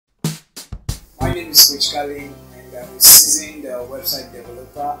My name is Coach Calen, and I'm a seasoned website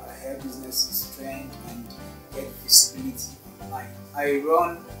developer. I help businesses trend and get visibility online. I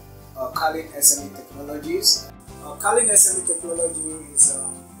run Calen SME Technologies. Calen SME Technology is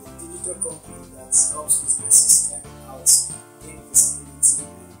a digital company that helps businesses stand out, gain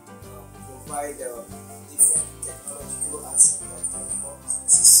visibility, and provide different technological assets that can help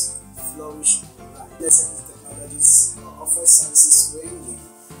businesses flourish online. SME Technologies offers services ranging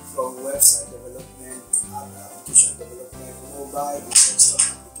from website development, application development, mobile and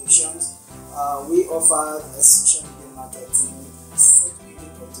desktop applications. We offer social media marketing, search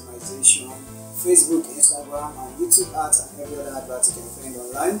engine optimization, Facebook, Instagram, and YouTube ads, and every other advert you can find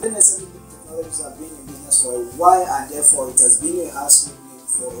online. SME Technologies have been in business for a while, and therefore it has been a household name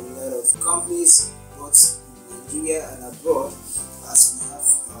for a lot of companies, both in Nigeria and abroad, as we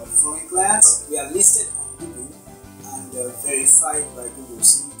have foreign clients. We are listed on Google and verified by Google.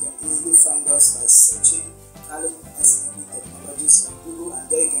 So you can easily find us by searching Calen SME Technologies on Google, and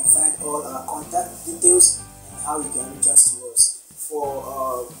there you can find all our contact details and how you can reach us to us. For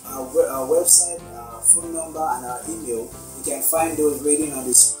our website, our phone number, and our email, you can find those reading on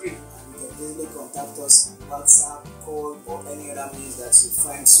the screen, and you can easily contact us on WhatsApp, call, or any other means that you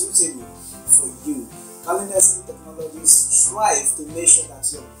find suitable for you. Calen SME Technologies strive to make sure that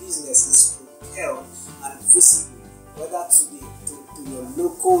your business is propelled and visible, whether to your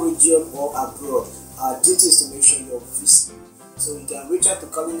local region or abroad. Our duty is to make sure you're visible. So you can reach out to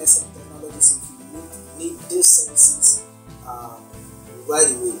Calen SME Technologies if you need these services right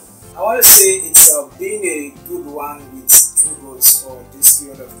away. I want to say it's been a good one with TrueHost for this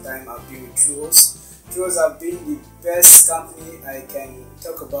period of time I've been with TrueHost. TrueHost have been the best company I can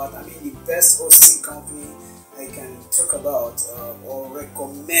talk about. I mean, the best hosting company I can talk about or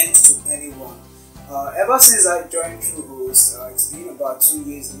recommend to anyone. Ever since I joined TrueHost, it's been about 2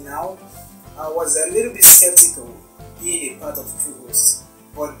 years now. I was a little bit skeptical being a part of TrueHost,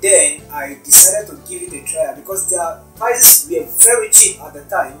 but then I decided to give it a try because their prices were very cheap at the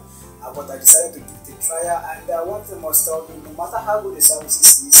time. But I decided to give it a try, and one thing I must tell you, no matter how good the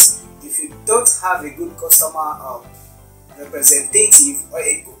services is, if you don't have a good customer representative or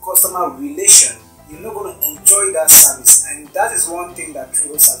a good customer relation, you're not going to enjoy that service. And that is one thing that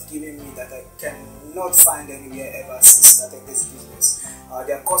TrueHost have given me that I cannot find anywhere ever since starting this business.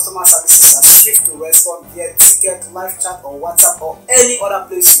 Their customer services are swift to respond via ticket, live chat, or WhatsApp, or any other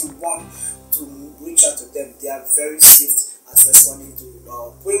place you want to reach out to them. They are very swift at responding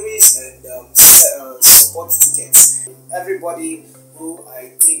to queries and support tickets. Everybody who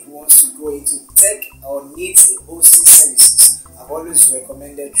I think wants to go into tech or needs a hosting services, I've always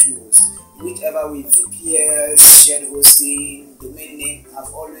recommended TrueHost. Whichever with VPS, shared hosting, domain name,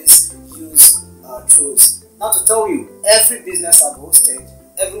 I've always used TrueHost. Now to tell you, every business I've hosted,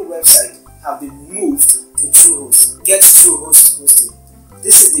 every website have been moved to TrueHost. Get TrueHost hosting.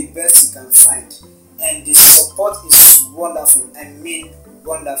 This is the best you can find, and the support is wonderful. I mean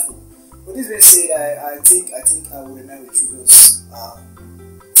wonderful. With this being said, I think I will remain with TrueHost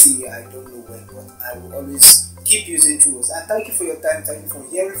till I don't know when, but I will always keep using TrueHost. And thank you for your time. Thank you for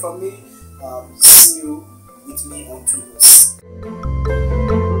hearing from me. See you with me on TrueHost.